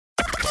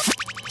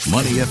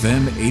Money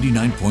FM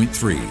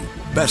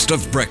 89.3. Best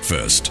of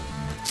breakfast.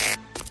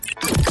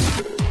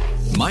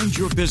 Mind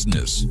your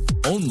business.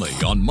 Only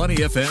on Money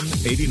FM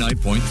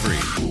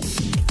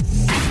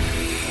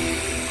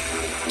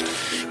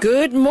 89.3.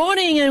 Good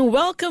morning and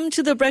welcome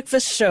to the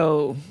Breakfast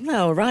Show.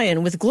 Now,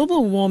 Ryan, with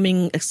global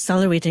warming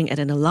accelerating at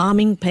an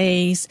alarming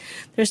pace,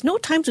 there's no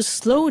time to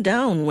slow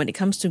down when it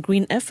comes to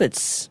green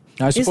efforts.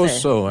 I suppose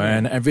so,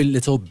 and every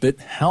little bit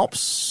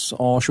helps,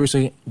 or should we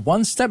say,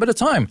 one step at a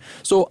time.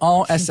 So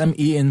our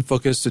SME in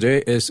focus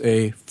today is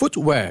a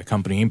footwear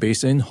company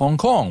based in Hong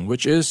Kong,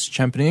 which is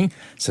championing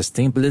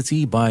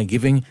sustainability by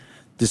giving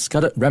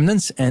discarded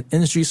remnants and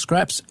industry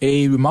scraps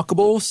a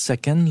remarkable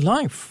second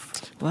life.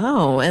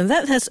 Wow, and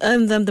that has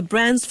earned them the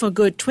Brands for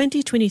Good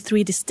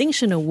 2023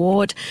 Distinction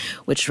Award,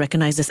 which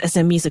recognizes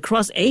SMEs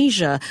across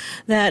Asia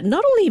that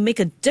not only make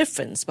a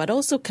difference, but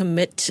also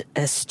commit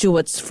as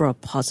stewards for a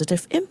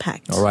positive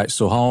impact. All right,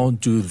 so how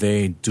do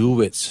they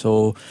do it?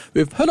 So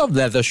we've heard of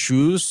leather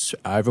shoes.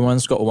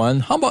 Everyone's got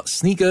one. How about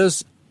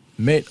sneakers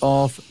made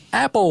of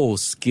apple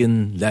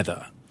skin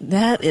leather?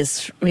 That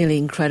is really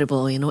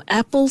incredible. You know,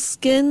 apple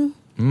skin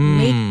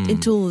made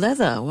into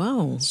leather.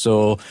 Wow.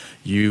 So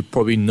you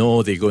probably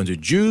know they go into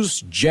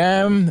juice,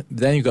 jam,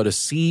 then you got the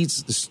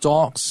seeds, the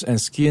stalks and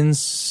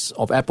skins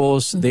of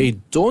apples. They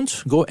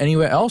don't go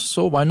anywhere else,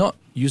 so why not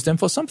use them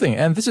for something?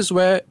 And this is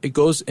where it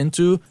goes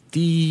into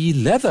the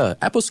leather,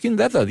 apple skin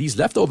leather. These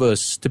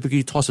leftovers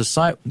typically tossed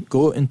aside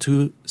go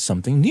into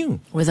something new.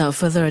 Without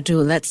further ado,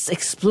 let's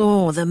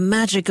explore the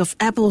magic of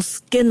apple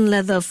skin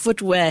leather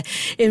footwear.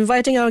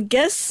 Inviting our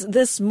guests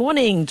this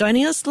morning,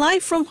 joining us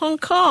live from Hong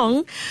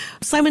Kong,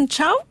 Simon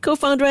Chow,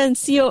 co-founder and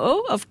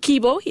COO of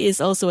Kibo. He is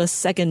also a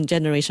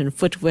second-generation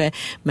footwear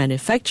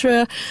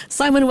manufacturer.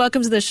 Simon,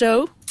 welcome to the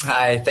show.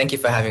 Hi, thank you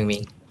for having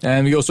me.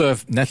 And we also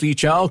have Natalie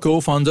Chow,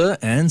 co-founder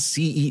and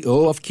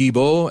CEO of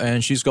Kibo,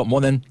 and she's got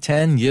more than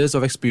 10 years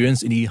of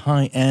experience in the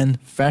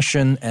high-end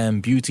fashion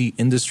and beauty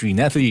industry.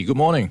 Natalie, good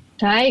morning.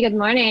 Hi, good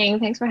morning.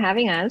 Thanks for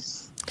having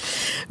us.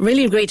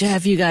 Really great to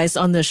have you guys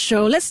on the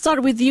show. Let's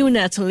start with you,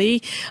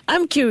 Natalie.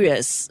 I'm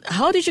curious,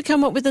 how did you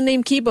come up with the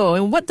name Kibo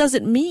and what does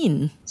it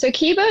mean? So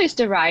Kibo is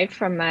derived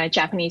from a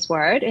Japanese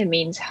word. It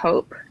means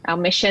hope. Our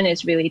mission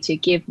is really to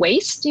give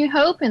waste new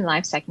hope and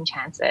life second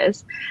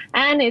chances.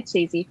 And it's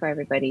easy for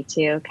everybody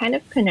to kind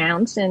of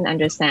pronounce and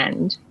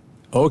understand.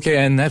 Okay,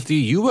 and Natalie,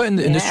 you were in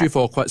the industry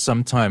for quite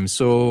some time.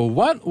 So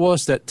what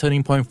was that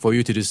turning point for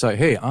you to decide,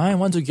 hey, I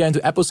want to get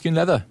into apple skin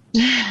leather?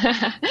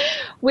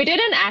 We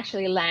didn't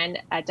actually land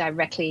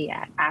directly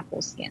at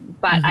apple skin,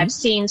 but I've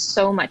seen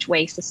so much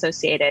waste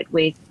associated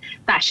with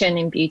fashion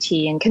and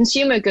beauty and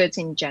consumer goods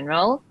in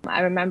general.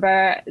 I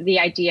remember the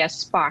idea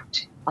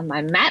sparked on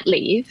my mat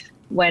leave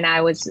when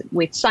I was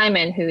with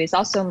Simon, who is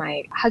also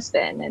my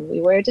husband, and we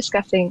were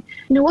discussing,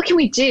 what can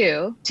we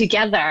do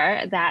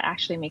together that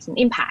actually makes an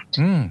impact?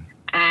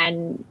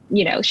 And,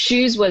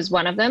 shoes was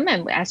one of them.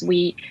 And as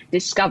we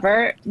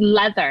discover,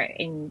 leather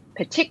in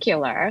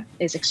particular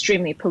is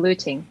extremely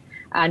polluting,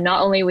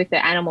 not only with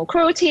the animal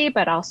cruelty,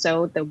 but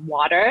also the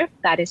water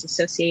that is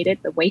associated,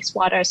 the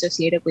wastewater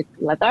associated with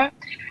leather.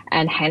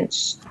 And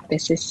hence,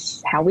 this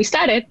is how we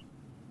started.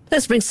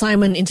 Let's bring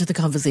Simon into the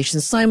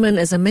conversation. Simon,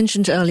 as I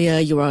mentioned earlier,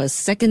 you are a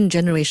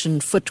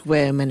second-generation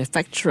footwear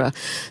manufacturer.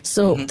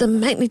 So the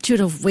magnitude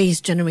of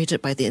waste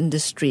generated by the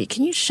industry,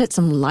 can you shed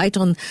some light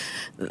on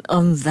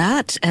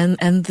that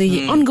and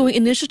the ongoing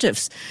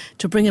initiatives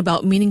to bring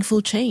about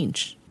meaningful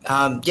change?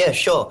 Yeah,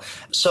 sure.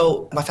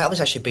 So my family's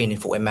actually been in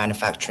footwear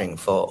manufacturing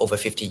for over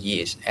 50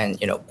 years. And,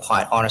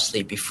 quite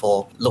honestly,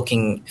 before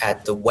looking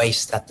at the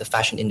waste that the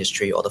fashion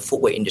industry or the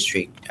footwear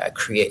industry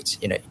creates,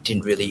 it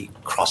didn't really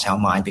cross our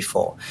mind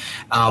before.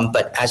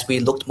 But as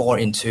we looked more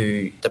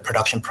into the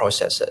production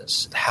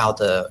processes, how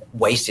the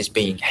waste is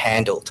being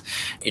handled,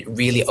 it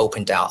really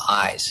opened our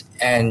eyes.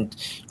 And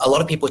a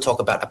lot of people talk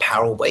about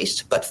apparel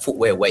waste, but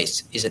footwear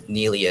waste isn't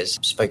nearly as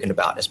spoken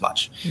about as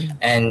much.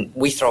 And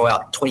we throw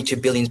out 22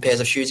 billion pairs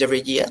of shoes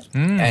every year,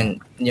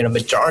 and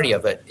majority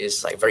of it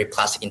is like very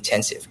plastic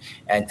intensive.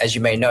 And as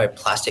you may know,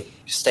 plastic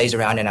stays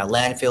around in our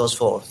landfills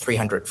for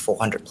 300,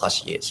 400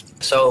 plus years.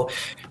 So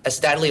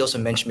as Natalie also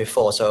mentioned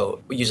before,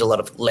 so we use a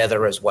lot of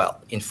leather as well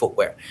in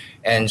footwear.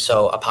 And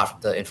so apart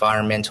from the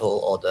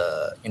environmental or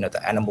the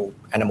the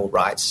animal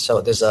rights,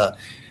 so there's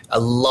a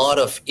lot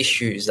of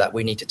issues that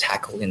we need to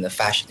tackle in the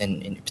fashion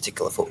and in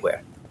particular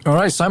footwear. All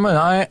right, Simon,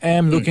 I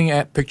am looking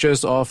at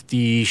pictures of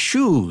the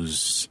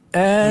shoes.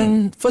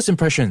 And first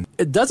impression,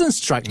 it doesn't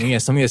strike me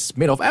as something that's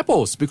made of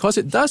apples because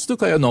it does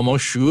look like a normal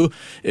shoe.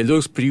 It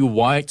looks pretty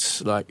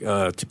white, like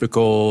a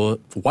typical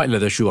white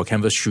leather shoe or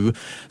canvas shoe.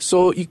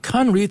 So you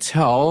can't really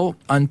tell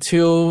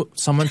until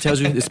someone tells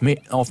you it's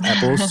made of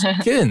apple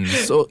skin.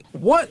 So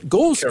what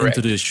goes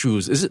into these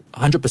shoes? Is it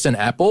 100%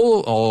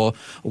 apple or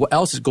what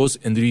else goes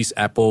into these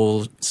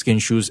apple skin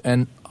shoes?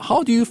 And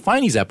how do you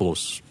find these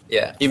apples?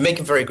 Yeah, you make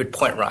a very good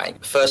point, Ryan.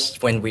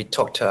 First, when we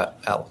tell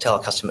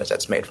our customers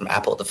that's made from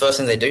apple, the first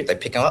thing they do, they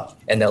pick them up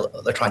and they'll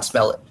try and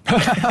smell it.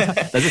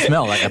 Does it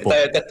smell like apple?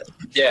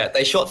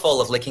 They shortfall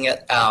of licking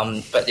it.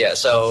 But yeah,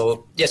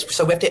 so we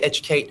have to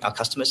educate our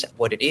customers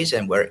what it is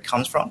and where it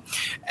comes from.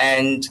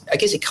 And I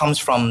guess it comes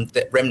from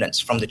the remnants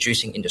from the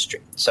juicing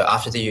industry. So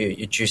after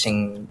you're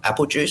juicing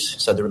apple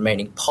juice, so the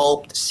remaining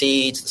pulp, the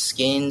seeds, the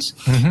skins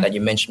that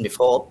you mentioned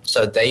before,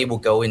 so they will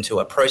go into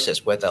a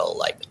process where they'll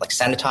like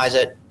sanitize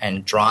it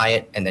and dry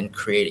it and then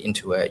create it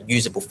into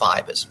usable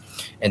fibers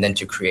and then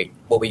to create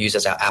what we use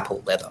as our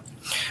apple leather.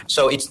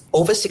 So it's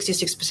over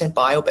 66%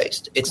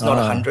 bio-based. It's not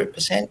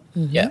 100%.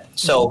 Yeah.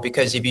 So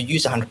because if you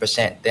use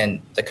 100%,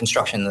 then the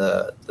construction,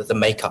 the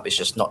makeup is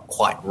just not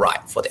quite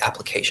right for the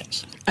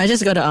applications. I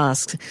just got to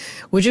ask,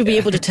 would you be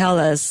able to tell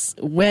us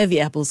where the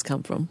apples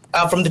come from?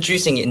 From the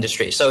juicing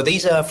industry. So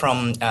these are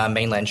from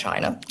mainland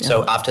China. Yeah.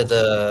 So after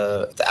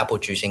the apple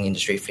juicing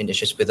industry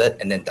finishes with it,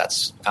 and then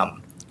that's...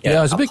 I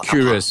was a bit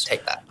curious.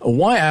 Take that.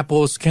 Why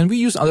apples? Can we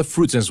use other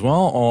fruits as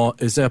well, or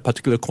is there a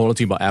particular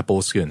quality about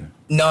apple skin?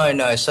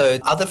 No. So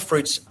other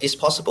fruits is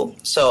possible.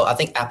 So I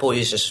think apple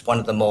is just one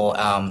of the more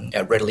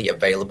readily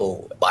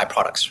available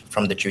byproducts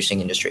from the juicing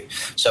industry.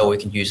 So we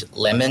can use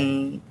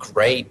lemon,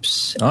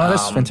 grapes. Oh,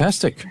 that's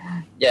fantastic.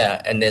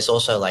 Yeah, and there's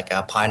also like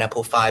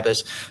pineapple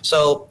fibers.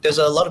 So there's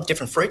a lot of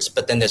different fruits,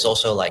 but then there's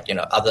also like,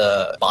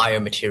 other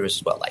biomaterials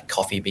as well, like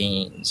coffee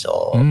beans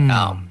or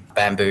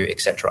bamboo,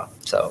 etc.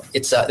 So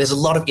it's there's a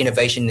lot of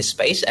innovation in this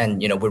space,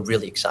 and we're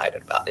really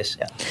excited about this.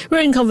 Yeah. We're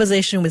in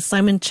conversation with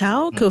Simon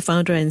Chow,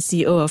 co-founder and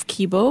CEO of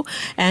Kibo,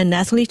 and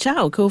Natalie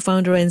Chow,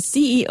 co-founder and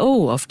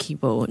CEO of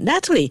Kibo.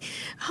 Natalie,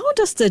 how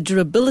does the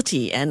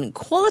durability and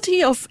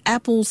quality of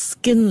apple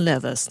skin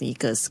leather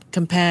sneakers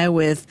compare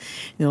with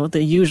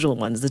the usual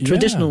ones, the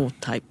traditional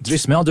type? Do they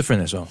smell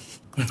different as well?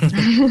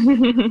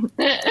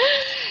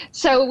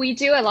 So we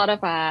do a lot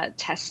of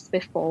tests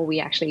before we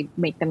actually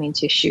make them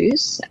into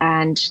shoes,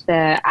 and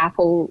the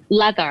apple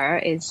leather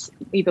is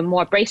even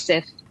more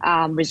abrasive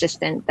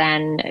resistant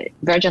than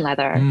virgin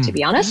leather, to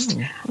be honest.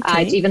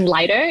 Okay. It's even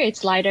lighter.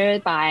 It's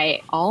lighter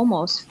by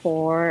almost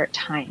 4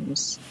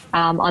 times.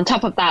 On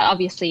top of that,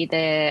 obviously,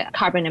 the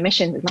carbon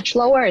emission is much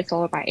lower. It's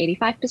lower by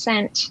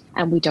 85%,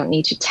 and we don't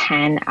need to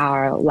tan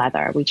our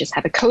leather. We just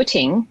have a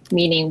coating,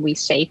 meaning we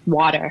save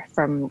water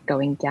from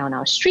going down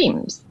our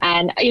streams.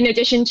 And in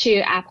addition to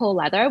apple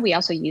leather, we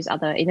also use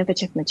other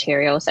innovative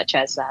materials such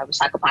as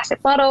recycled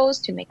plastic bottles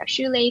to make our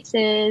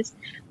shoelaces.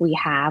 We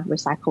have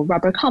recycled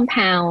rubber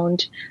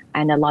compound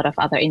and a lot of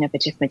other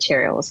innovative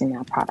materials in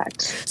our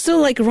products. So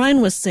like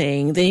Ryan was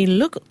saying, they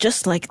look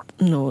just like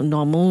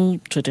normal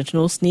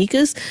traditional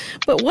sneakers.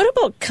 But what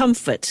about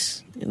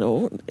comfort?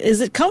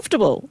 Is it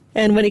comfortable?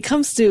 And when it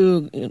comes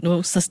to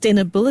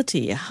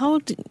sustainability, how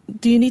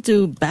do you need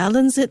to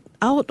balance it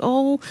out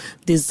all?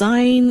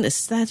 Design,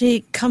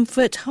 aesthetic,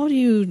 comfort, how do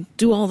you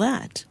do all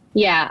that?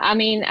 Yeah, I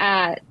mean,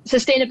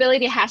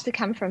 sustainability has to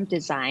come from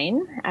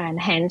design, and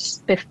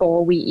hence,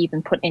 before we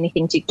even put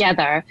anything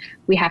together,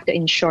 we have to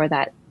ensure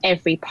that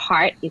every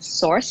part is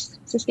sourced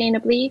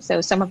sustainably.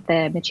 So some of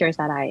the materials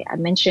that I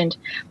mentioned.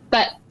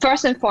 But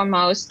first and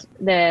foremost,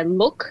 the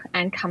look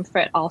and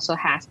comfort also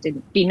has to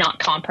be not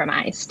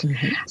compromised.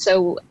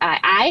 So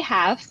I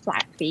have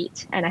flat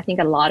feet, and I think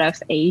a lot of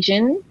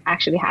Asians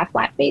actually have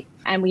flat feet.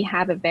 And we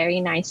have a very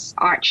nice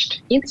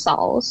arched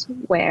insoles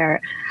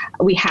where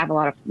we have a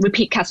lot of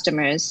repeat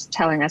customers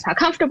telling us how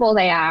comfortable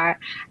they are.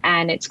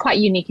 And it's quite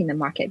unique in the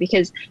market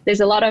because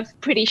there's a lot of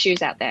pretty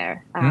shoes out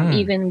there.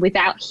 Even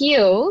without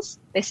heels,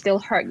 they still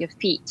hurt your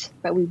feet.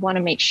 But we want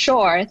to make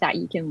sure that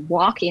you can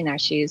walk in our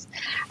shoes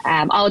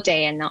all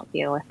day and not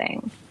feel a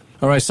thing.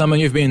 All right, Simon,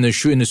 you've been in the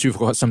shoe industry for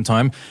quite some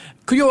time.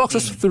 Could you walk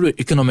us through the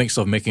economics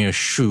of making a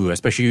shoe,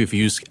 especially if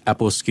you use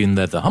apple skin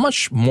leather? How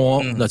much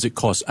more does it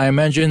cost? I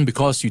imagine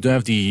because you don't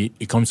have the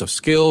economies of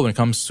scale when it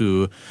comes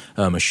to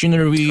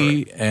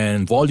machinery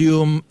and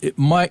volume, it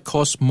might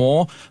cost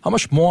more. How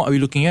much more are we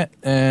looking at?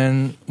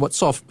 And what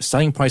sort of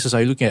selling prices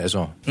are you looking at as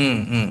well?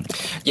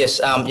 Yes,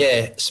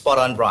 spot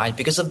on, Brian.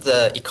 Because of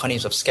the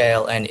economies of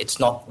scale, and it's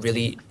not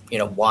really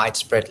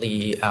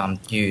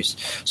widespreadly used.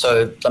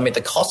 So, I mean,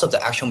 the cost of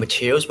the actual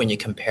materials, when you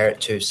compare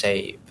it to,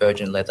 say,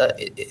 virgin leather,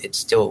 it's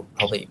still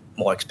probably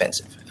more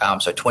expensive.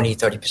 So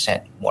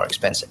 20-30% more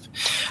expensive.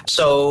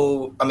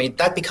 So, I mean,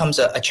 that becomes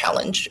a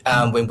challenge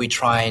when we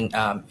try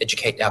and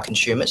educate our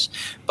consumers.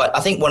 But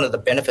I think one of the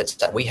benefits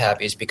that we have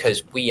is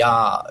because we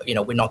are,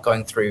 we're not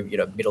going through,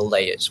 middle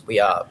layers. We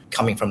are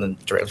coming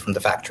directly from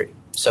the factory.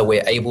 So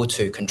we're able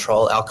to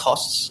control our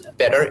costs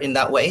better in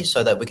that way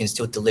so that we can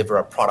still deliver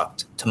a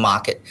product to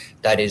market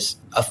that is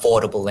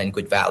affordable and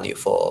good value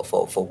for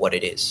what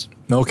it is.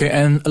 Okay,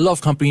 and a lot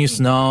of companies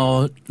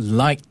now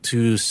like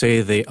to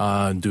say they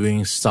are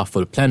doing stuff for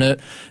the planet,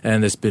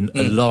 and there's been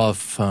a lot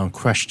of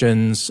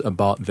questions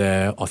about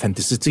their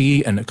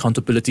authenticity and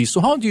accountability. So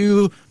how do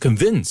you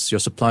convince your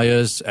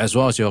suppliers as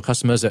well as your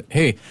customers that,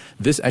 hey,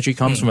 this actually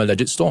comes from a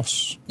legit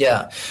source?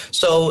 Yeah.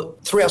 So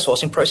through our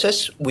sourcing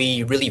process,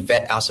 we really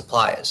vet our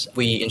suppliers.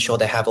 We ensure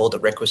they have all the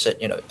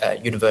requisite,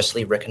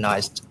 universally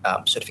recognized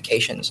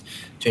certifications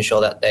to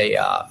ensure that they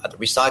are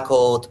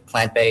recycled,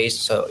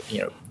 plant-based, so,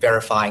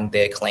 verifying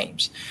their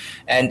claims.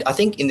 And I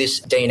think in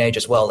this day and age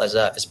as well, as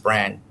a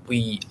brand,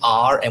 we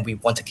are and we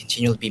want to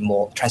continually be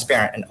more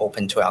transparent and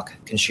open to our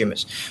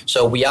consumers.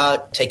 So we are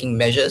taking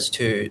measures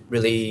to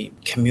really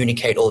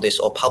communicate all this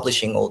or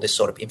publishing all this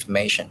sort of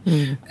information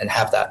and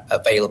have that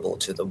available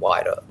to the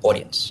wider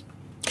audience.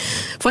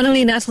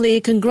 Finally, Natalie,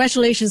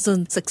 congratulations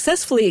on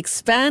successfully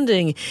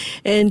expanding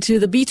into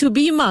the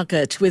B2B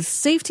market with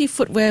safety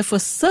footwear for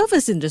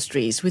service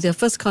industries with your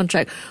first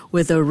contract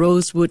with the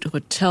Rosewood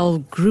Hotel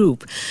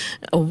Group.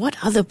 What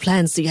other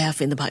plans do you have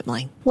in the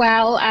pipeline?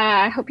 Well,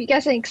 I hope you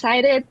guys are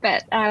excited,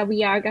 but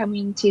we are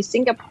coming to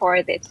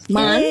Singapore this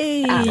month,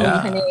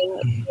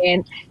 opening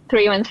in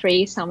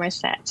 313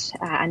 Somerset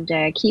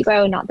under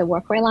Kibo, not the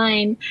workwear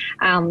line.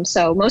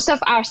 So most of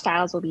our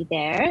styles will be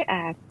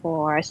there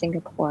for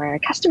Singapore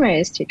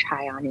customers to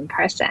try on in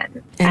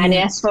person. And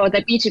as for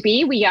the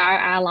B2B, we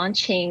are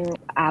launching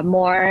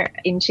more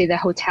into the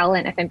hotel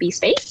and F&B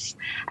space,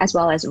 as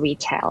well as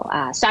retail,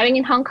 starting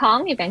in Hong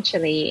Kong,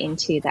 eventually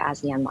into the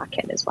ASEAN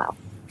market as well.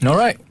 All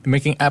right,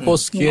 making apple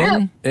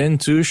skin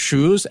into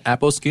shoes,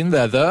 apple skin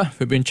leather.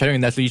 We've been chatting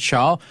with Natalie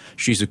Chow.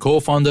 She's the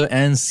co-founder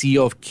and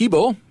CEO of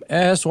Kibo,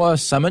 as well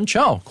as Simon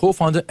Chow,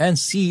 co-founder and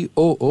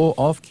COO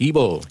of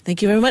Kibo.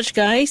 Thank you very much,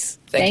 guys.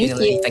 Thank you,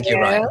 Lily. Thank you,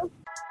 Ryan.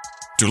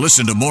 To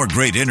listen to more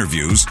great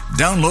interviews,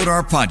 download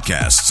our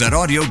podcasts at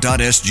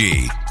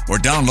audio.sg or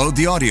download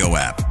the audio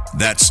app.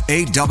 That's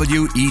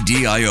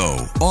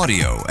AWEDIO,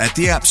 audio at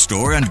the App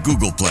Store and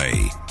Google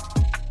Play.